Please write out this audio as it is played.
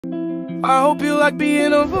I hope you like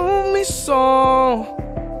being around me song.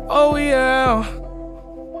 Oh yeah.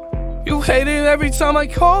 You hate it every time I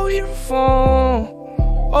call your phone.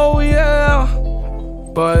 Oh yeah.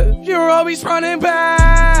 But you're always running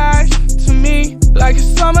back to me like a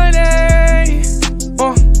summer day.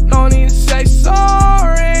 No need to say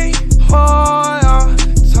sorry all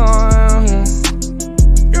the time.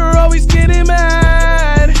 You're always getting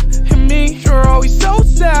mad at me. You're always so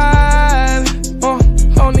sad.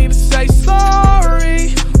 No need to say sorry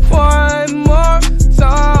one more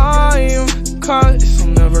time, 'cause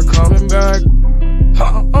I'm never coming back.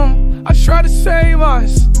 I try to save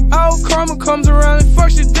us. How karma comes around and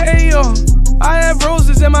fucks your day up. I have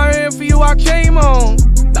roses in my hand for you, I came home.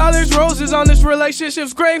 Now there's roses on this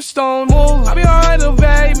relationship's gravestone. Whoa, I'll be alright, little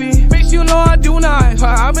baby. Bitch, you know I do not.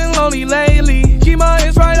 I've been lonely lately. Keep my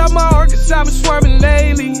hands right off my heart, 'cause I've been swerving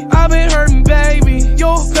lately. I've been hurting, baby.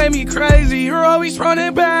 You'll play me crazy. You're always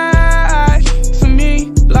running back to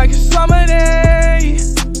me like a summer day.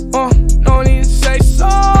 No need to say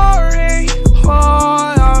sorry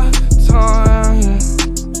all the time.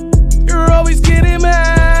 You're always getting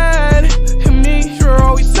mad at me. You're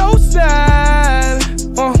always so sad.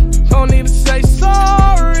 No need to say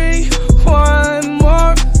sorry one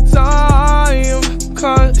more time,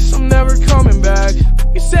 'cause I'm never coming back.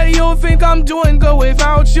 You say you'll think I'm doing good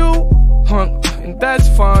without you, and that's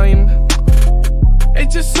fine. It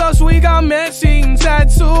just sucks we got matching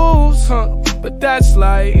tattoos, but that's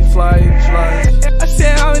life. I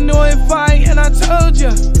said I've been doing fine, and I told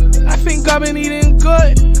you I think I've been eating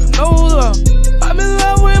good granola. I'm in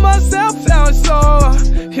love with myself now, it's over,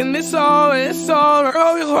 and it's all,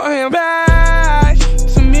 always going back.